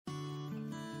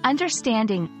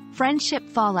Understanding Friendship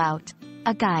Fallout,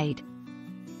 a guide.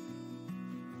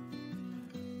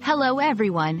 Hello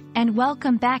everyone, and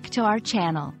welcome back to our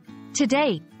channel.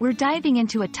 Today, we're diving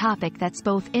into a topic that's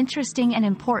both interesting and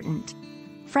important: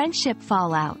 friendship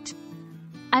fallout.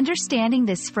 Understanding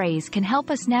this phrase can help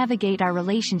us navigate our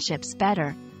relationships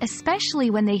better,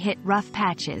 especially when they hit rough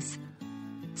patches.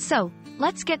 So,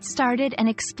 let's get started and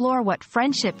explore what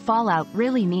friendship fallout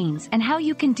really means and how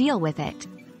you can deal with it.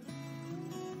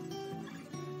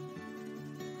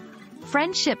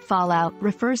 Friendship fallout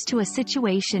refers to a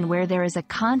situation where there is a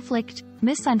conflict,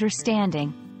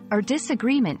 misunderstanding, or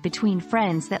disagreement between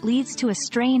friends that leads to a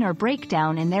strain or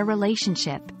breakdown in their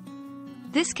relationship.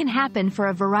 This can happen for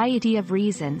a variety of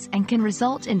reasons and can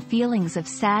result in feelings of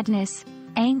sadness,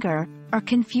 anger, or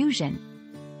confusion.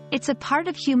 It's a part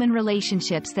of human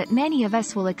relationships that many of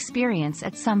us will experience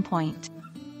at some point.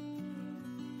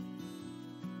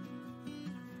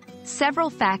 Several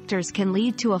factors can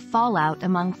lead to a fallout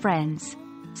among friends.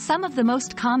 Some of the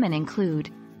most common include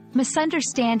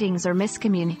misunderstandings or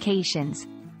miscommunications.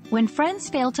 When friends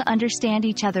fail to understand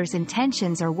each other's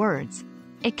intentions or words,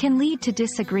 it can lead to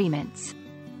disagreements.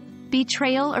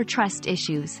 Betrayal or trust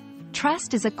issues.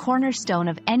 Trust is a cornerstone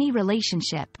of any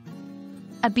relationship.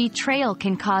 A betrayal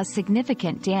can cause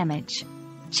significant damage.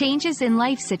 Changes in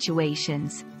life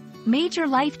situations. Major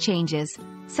life changes,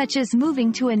 such as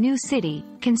moving to a new city,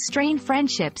 can strain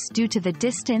friendships due to the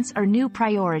distance or new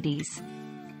priorities.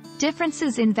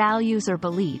 Differences in values or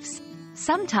beliefs.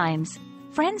 Sometimes,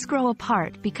 friends grow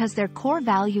apart because their core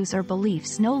values or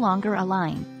beliefs no longer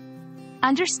align.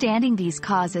 Understanding these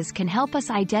causes can help us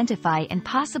identify and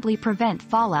possibly prevent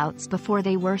fallouts before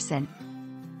they worsen.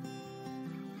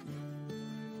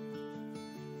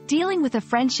 Dealing with a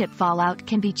friendship fallout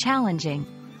can be challenging,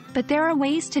 but there are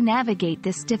ways to navigate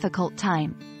this difficult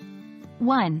time.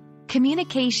 1.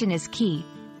 Communication is key.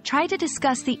 Try to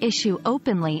discuss the issue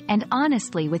openly and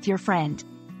honestly with your friend.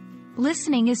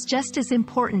 Listening is just as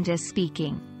important as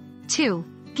speaking. 2.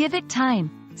 Give it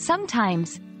time.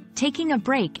 Sometimes, taking a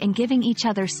break and giving each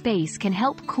other space can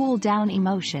help cool down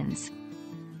emotions.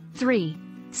 3.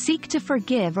 Seek to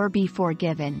forgive or be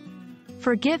forgiven.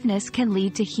 Forgiveness can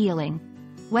lead to healing,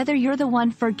 whether you're the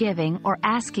one forgiving or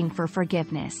asking for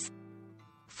forgiveness.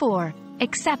 4.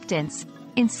 Acceptance.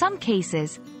 In some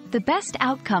cases, the best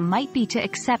outcome might be to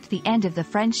accept the end of the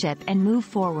friendship and move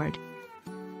forward.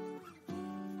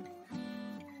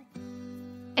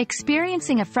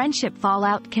 Experiencing a friendship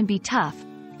fallout can be tough,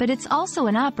 but it's also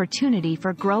an opportunity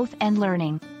for growth and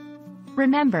learning.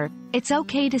 Remember, it's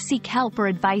okay to seek help or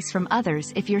advice from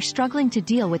others if you're struggling to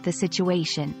deal with the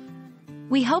situation.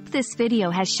 We hope this video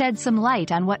has shed some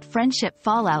light on what friendship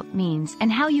fallout means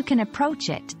and how you can approach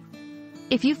it.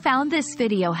 If you found this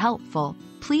video helpful,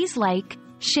 please like,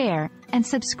 share, and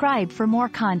subscribe for more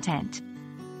content.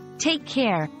 Take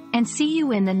care, and see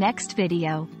you in the next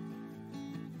video.